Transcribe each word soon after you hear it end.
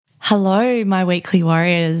Hello, my weekly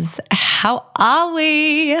warriors. How are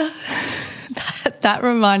we? That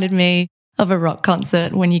reminded me of a rock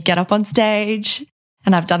concert when you get up on stage,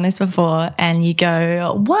 and I've done this before, and you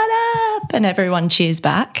go, "What up?" and everyone cheers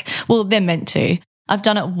back. Well, they're meant to. I've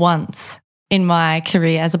done it once in my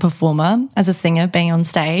career as a performer, as a singer, being on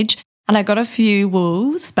stage, and I got a few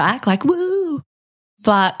woos back, like woo,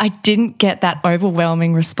 but I didn't get that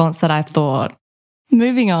overwhelming response that I thought.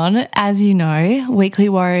 Moving on, as you know, Weekly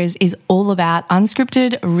Warriors is all about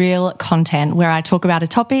unscripted, real content where I talk about a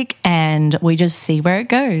topic and we just see where it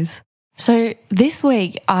goes. So this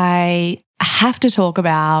week, I have to talk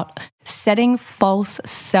about setting false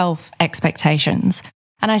self-expectations.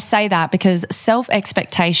 And I say that because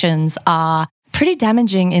self-expectations are pretty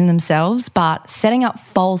damaging in themselves, but setting up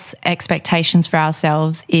false expectations for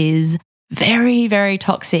ourselves is very, very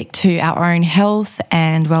toxic to our own health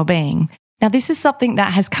and well-being. Now, this is something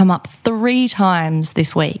that has come up 3 times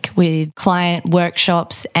this week with client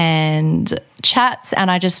workshops and chats, and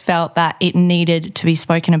I just felt that it needed to be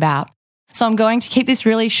spoken about. So I'm going to keep this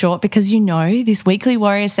really short because this weekly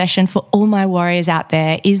warrior session for all my warriors out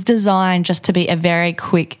there is designed just to be a very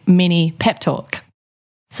quick mini pep talk.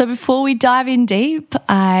 So before we dive in deep,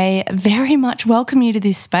 I very much welcome you to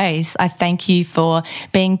this space. I thank you for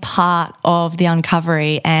being part of the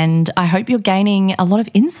Uncovery, and I hope you're gaining a lot of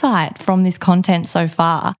insight from this content so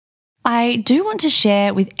far. I do want to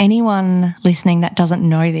share with anyone listening that doesn't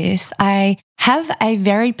know this, I have a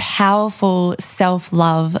very powerful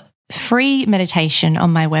self-love free meditation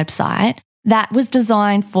on my website that was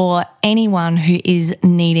designed for anyone who is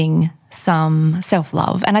needing some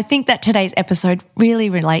self-love. And I think that today's episode really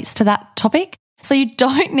relates to that topic. So you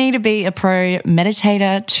don't need to be a pro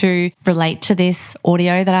meditator to relate to this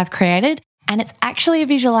audio that I've created. And it's actually a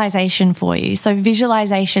visualization for you. So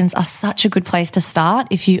visualizations are such a good place to start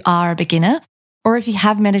if you are a beginner, or if you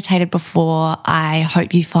have meditated before. I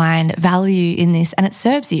hope you find value in this and it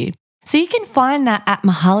serves you. So you can find that at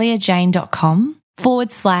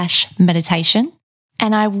mahaliajane.com/meditation.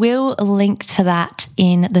 And I will link to that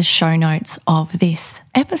in the show notes of this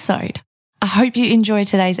episode. I hope you enjoy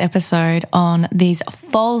today's episode on these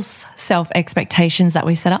false self-expectations that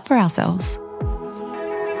we set up for ourselves.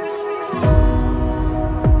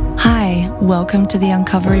 Hi, welcome to the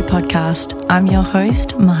Uncovery podcast. I'm your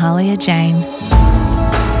host, Mahalia Jane.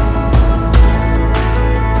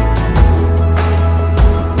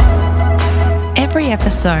 Every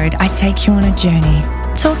episode, I take you on a journey,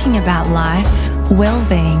 talking about life,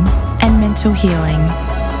 well-being, and mental healing.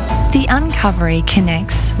 The Uncovery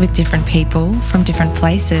connects with different people from different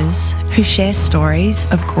places who share stories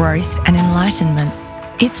of growth and enlightenment.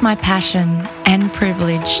 It's my passion and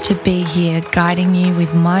privilege to be here guiding you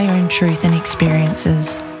with my own truth and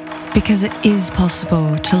experiences, because it is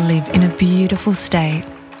possible to live in a beautiful state.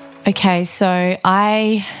 Okay, so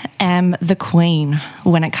I am the queen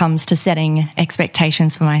when it comes to setting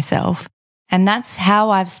expectations for myself. And that's how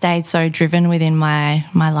I've stayed so driven within my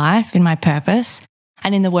life, in my purpose,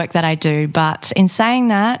 and in the work that I do. But in saying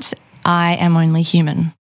that, I am only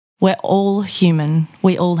human. We're all human.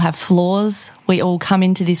 We all have flaws. We all come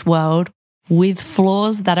into this world with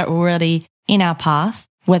flaws that are already in our path,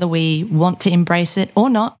 whether we want to embrace it or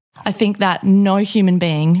not. I think that no human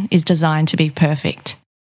being is designed to be perfect.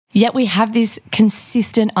 Yet we have this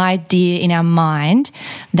consistent idea in our mind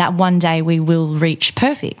that one day we will reach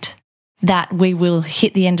perfect, that we will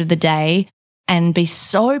hit the end of the day and be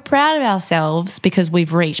so proud of ourselves because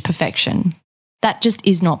we've reached perfection. That just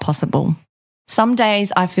is not possible. Some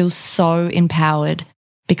days I feel so empowered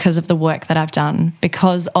because of the work that I've done,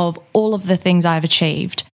 because of all of the things I've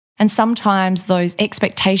achieved. And sometimes those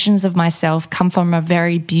expectations of myself come from a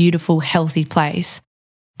very beautiful, healthy place.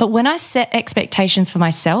 But when I set expectations for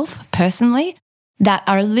myself personally, that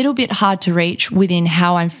are a little bit hard to reach within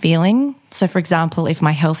how I'm feeling. So for example, if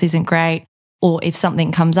my health isn't great or if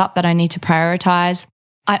something comes up that I need to prioritize,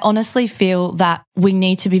 I honestly feel that we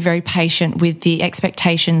need to be very patient with the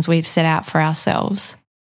expectations we've set out for ourselves.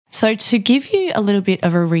 So to give you a little bit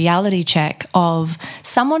of a reality check of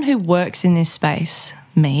someone who works in this space,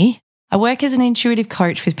 me, I work as an intuitive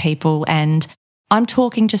coach with people, and I'm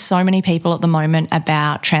talking to so many people at the moment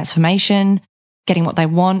about transformation, getting what they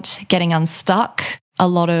want, getting unstuck. A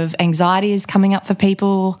lot of anxiety is coming up for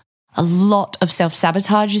people. A lot of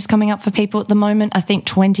self-sabotage is coming up for people at the moment. I think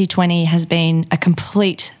 2020 has been a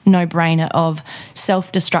complete no-brainer of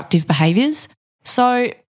self-destructive behaviours.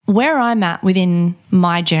 So where I'm at within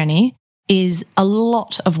my journey is a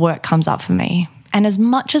lot of work comes up for me. And as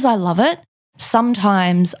much as I love it,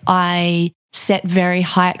 sometimes I set very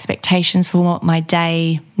high expectations for what my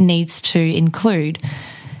day needs to include.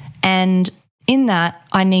 And In that,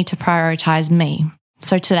 I need to prioritize me.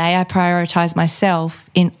 So today I prioritize myself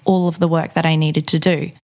in all of the work that I needed to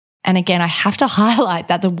do. And again, I have to highlight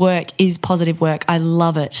that the work is positive work. I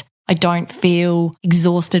love it. I don't feel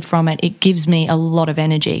exhausted from it. It gives me a lot of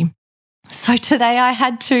energy. So today I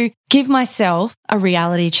had to give myself a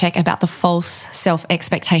reality check about the false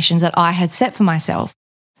self-expectations that I had set for myself.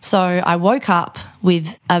 So I woke up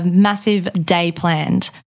with a massive day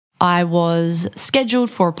planned. I was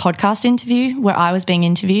scheduled for a podcast interview where I was being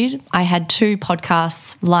interviewed. I had 2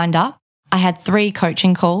 podcasts lined up. I had 3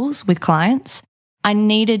 coaching calls with clients. I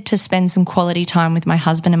needed to spend some quality time with my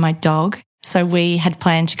husband and my dog. So we had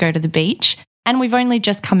planned to go to the beach. And we've only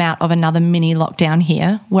just come out of another mini lockdown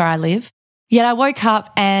here where I live. Yet I woke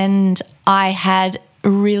up and I had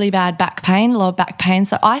really bad back pain, lower back pain.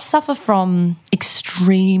 So I suffer from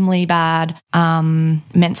extremely bad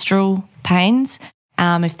menstrual pains.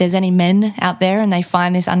 If there's any men out there and they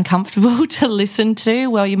find this uncomfortable to listen to,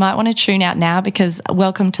 well, you might want to tune out now because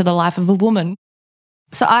welcome to the life of a woman.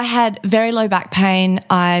 So I had very low back pain.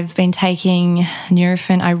 I've been taking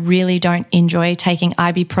Nurofen. I really don't enjoy taking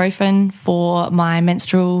ibuprofen for my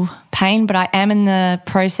menstrual pain, but I am in the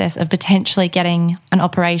process of potentially getting an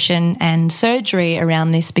operation and surgery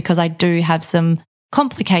around this because I do have some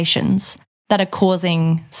complications that are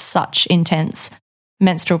causing such intense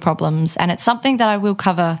menstrual problems. And it's something that I will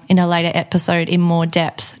cover in a later episode in more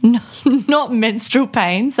depth. Not menstrual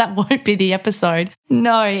pains. That won't be the episode.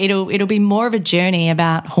 No, it'll be more of a journey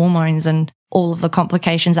about hormones and all of the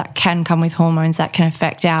complications that can come with hormones that can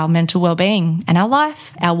affect our mental well-being and our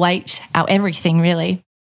life, our weight, our everything really.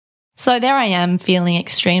 So there I am feeling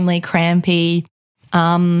extremely crampy,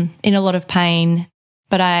 in a lot of pain,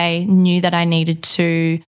 but I knew that I needed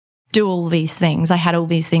to do all these things. I had all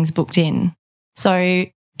these things booked in. So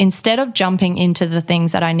instead of jumping into the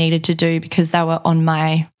things that I needed to do because they were on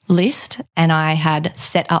my list and I had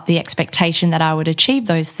set up the expectation that I would achieve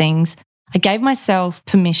those things, I gave myself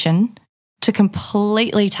permission to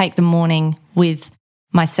completely take the morning with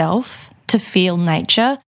myself, to feel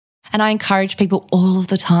nature. And I encourage people all of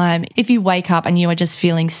the time, if you wake up and you are just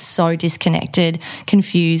feeling so disconnected,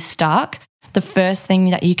 confused, stuck, the first thing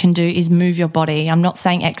that you can do is move your body. I'm not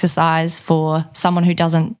saying exercise for someone who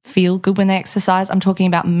doesn't feel good when they exercise. I'm talking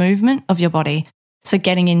about movement of your body. So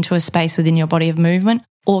getting into a space within your body of movement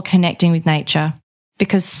or connecting with nature.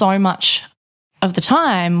 Because so much of the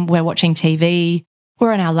time we're watching TV,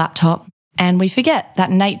 we're on our laptop, and we forget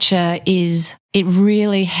that nature it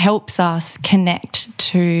really helps us connect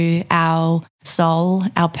to our soul,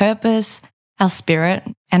 our purpose, our spirit,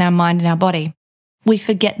 and our mind and our body. We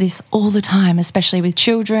forget this all the time, especially with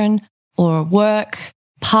children or work,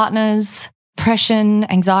 partners, depression,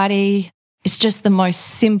 anxiety. It's just the most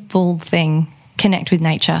simple thing, connect with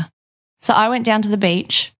nature. So I went down to the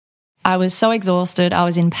beach. I was so exhausted, I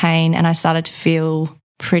was in pain, and I started to feel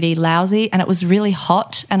pretty lousy, and it was really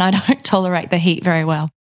hot, and I don't tolerate the heat very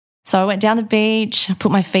well. So I went down the beach,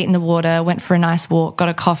 put my feet in the water, went for a nice walk, got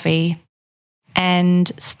a coffee,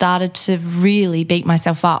 and started to really beat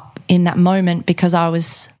myself up in that moment because I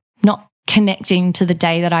was not connecting to the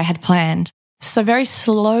day that I had planned. So very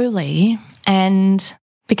slowly, and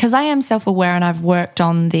because I am self-aware and I've worked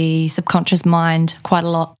on the subconscious mind quite a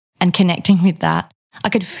lot and connecting with that, I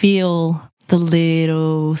could feel the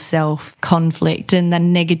little self-conflict and the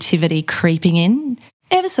negativity creeping in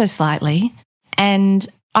ever so slightly. And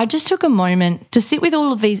I just took a moment to sit with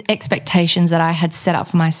all of these expectations that I had set up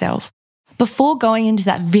for myself before going into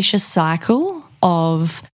that vicious cycle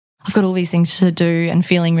of I've got all these things to do and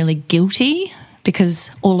feeling really guilty because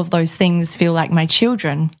all of those things feel like my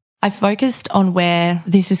children. I focused on where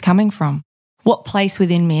this is coming from. What place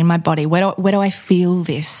within me, in my body, where do I feel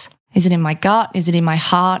this? Is it in my gut? Is it in my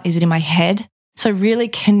heart? Is it in my head? So really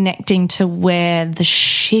connecting to where the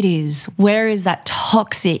shit is. Where is that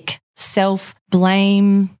toxic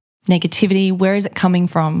self-blame, negativity? Where is it coming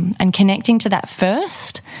from? And connecting to that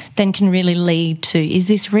first then can really lead to, is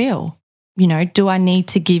this real? You know, do I need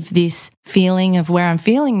to give this feeling of where I'm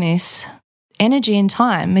feeling this energy and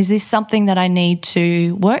time? Is this something that I need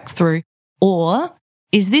to work through? Or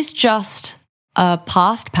is this just a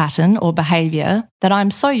past pattern or behavior that I'm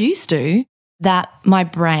so used to that my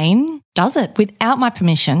brain does it without my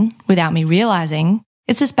permission, without me realizing?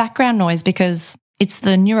 It's just background noise because it's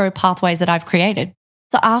the neuro pathways that I've created.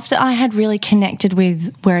 So after I had really connected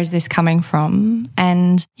with where is this coming from,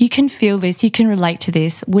 and you can feel this, you can relate to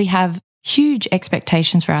this, we have huge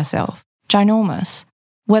expectations for ourselves, ginormous.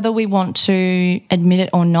 Whether we want to admit it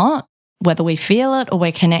or not, whether we feel it or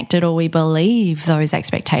we're connected or we believe those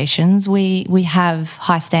expectations, we have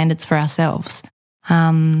high standards for ourselves.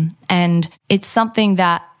 And it's something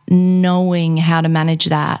that knowing how to manage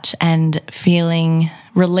that and feeling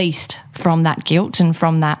released from that guilt and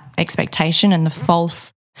from that expectation and the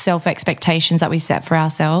false self-expectations that we set for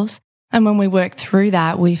ourselves. And when we work through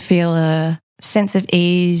that, we feel a sense of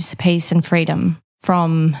ease, peace, and freedom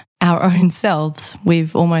from our own selves.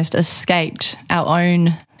 We've almost escaped our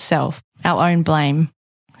own self, our own blame.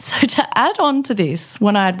 So to add on to this,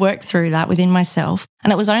 when I had worked through that within myself,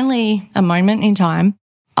 and it was only a moment in time,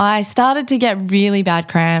 I started to get really bad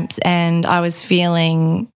cramps and I was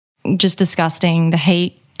feeling just disgusting, the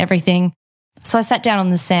heat, everything. So I sat down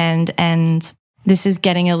on the sand, and this is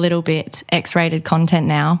getting a little bit X-rated content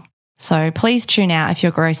now. So please tune out if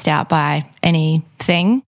you're grossed out by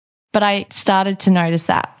anything. But I started to notice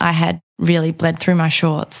that I had really bled through my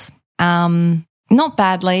shorts. Not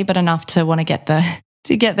badly, but enough to want to get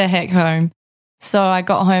the heck home. So I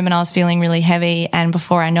got home and I was feeling really heavy, and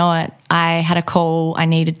before I know it, I had a call. I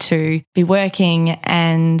needed to be working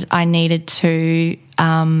and I needed to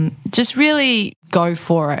just really go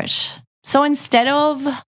for it. So instead of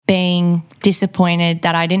being disappointed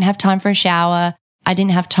that I didn't have time for a shower, I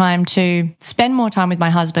didn't have time to spend more time with my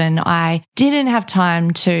husband, I didn't have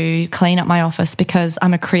time to clean up my office because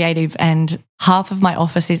I'm a creative and half of my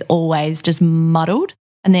office is always just muddled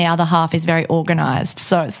and the other half is very organized.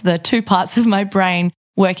 So it's the two parts of my brain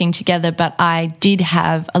working together. But I did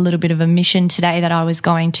have a little bit of a mission today that I was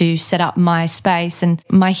going to set up my space and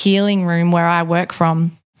my healing room where I work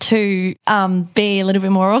from to be a little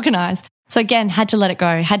bit more organized. So again, had to let it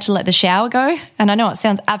go, had to let the shower go. And I know it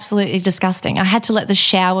sounds absolutely disgusting. I had to let the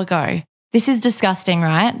shower go. This is disgusting,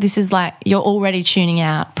 right? This is like you're already tuning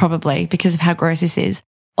out probably because of how gross this is.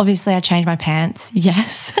 Obviously, I changed my pants,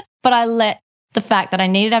 yes. But I let the fact that I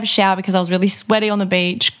needed to have a shower because I was really sweaty on the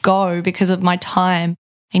beach go because of my time.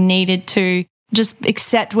 I needed to just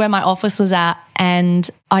accept where my office was at, and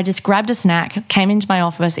I just grabbed a snack, came into my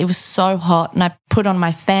office. It was so hot and I put on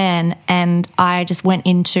my fan and I just went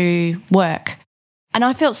into work. And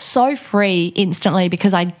I felt so free instantly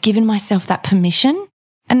because I'd given myself that permission.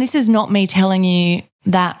 And this is not me telling you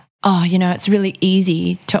that, it's really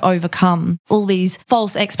easy to overcome all these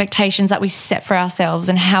false expectations that we set for ourselves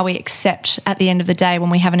and how we accept at the end of the day when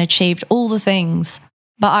we haven't achieved all the things.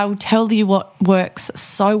 But I will tell you what works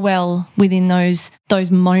so well within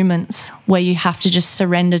those moments where you have to just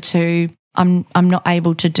surrender to, I'm not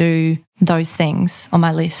able to do those things on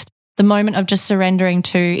my list. The moment of just surrendering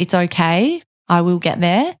to, it's okay, I will get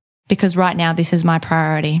there because right now this is my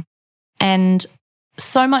priority. And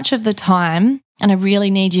so much of the time, and I really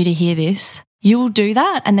need you to hear this, you will do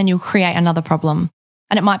that and then you'll create another problem.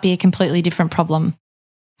 And it might be a completely different problem.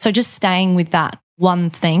 So just staying with that one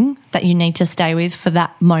thing that you need to stay with for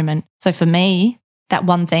that moment. So for me, that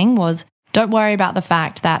one thing was, don't worry about the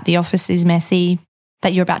fact that the office is messy,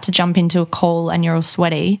 that you're about to jump into a call and you're all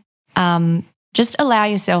sweaty. Just allow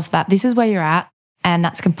yourself that this is where you're at and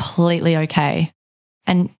that's completely okay.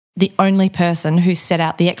 And the only person who set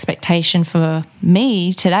out the expectation for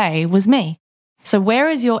me today was me. So where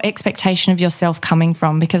is your expectation of yourself coming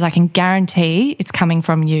from? Because I can guarantee it's coming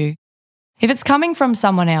from you. If it's coming from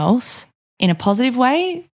someone else in a positive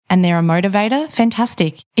way and they're a motivator,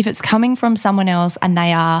 fantastic. If it's coming from someone else and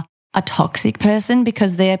they are a toxic person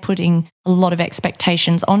because they're putting a lot of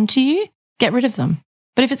expectations onto you, get rid of them.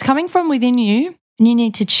 But if it's coming from within you and you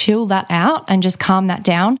need to chill that out and just calm that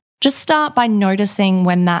down, just start by noticing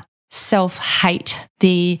when that self-hate,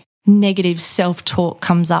 the negative self-talk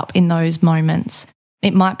comes up in those moments.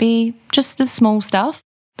 It might be just the small stuff,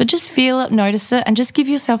 but just feel it, notice it, and just give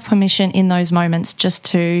yourself permission in those moments just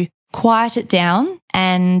to quiet it down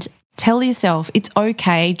and tell yourself it's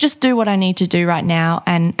okay. Just do what I need to do right now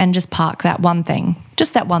and just park that one thing.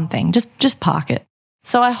 Just that one thing. Just park it.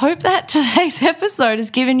 So I hope that today's episode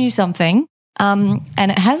has given you something and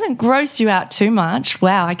it hasn't grossed you out too much.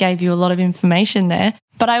 Wow, I gave you a lot of information there.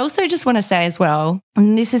 But I also just want to say as well,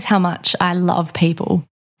 and this is how much I love people.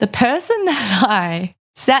 The person that I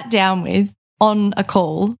sat down with on a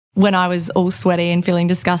call when I was all sweaty and feeling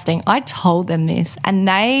disgusting, I told them this and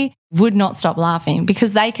they would not stop laughing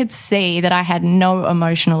because they could see that I had no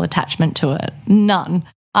emotional attachment to it. None.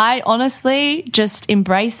 I honestly just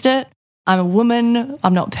embraced it. I'm a woman.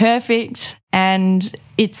 I'm not perfect. And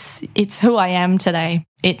it's who I am today.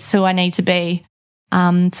 It's who I need to be.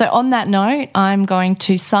 So on that note, I'm going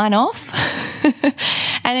to sign off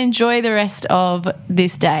and enjoy the rest of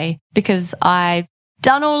this day because I've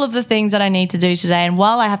done all of the things that I need to do today. And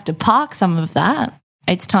while I have to park some of that,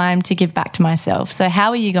 it's time to give back to myself. So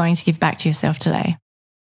how are you going to give back to yourself today?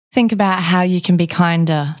 Think about how you can be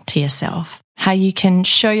kinder to yourself, how you can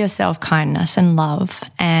show yourself kindness and love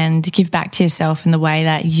and give back to yourself in the way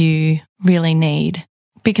that you really need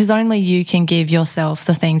because only you can give yourself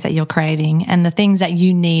the things that you're craving and the things that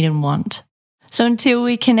you need and want. So until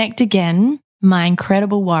we connect again, my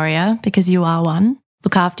incredible warrior, because you are one,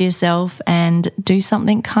 look after yourself and do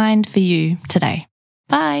something kind for you today.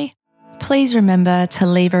 Bye. Please remember to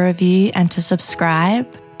leave a review and to subscribe.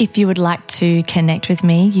 If you would like to connect with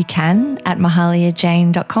me, you can at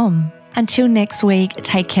mahaliajane.com. Until next week,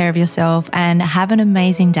 take care of yourself and have an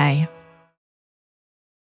amazing day.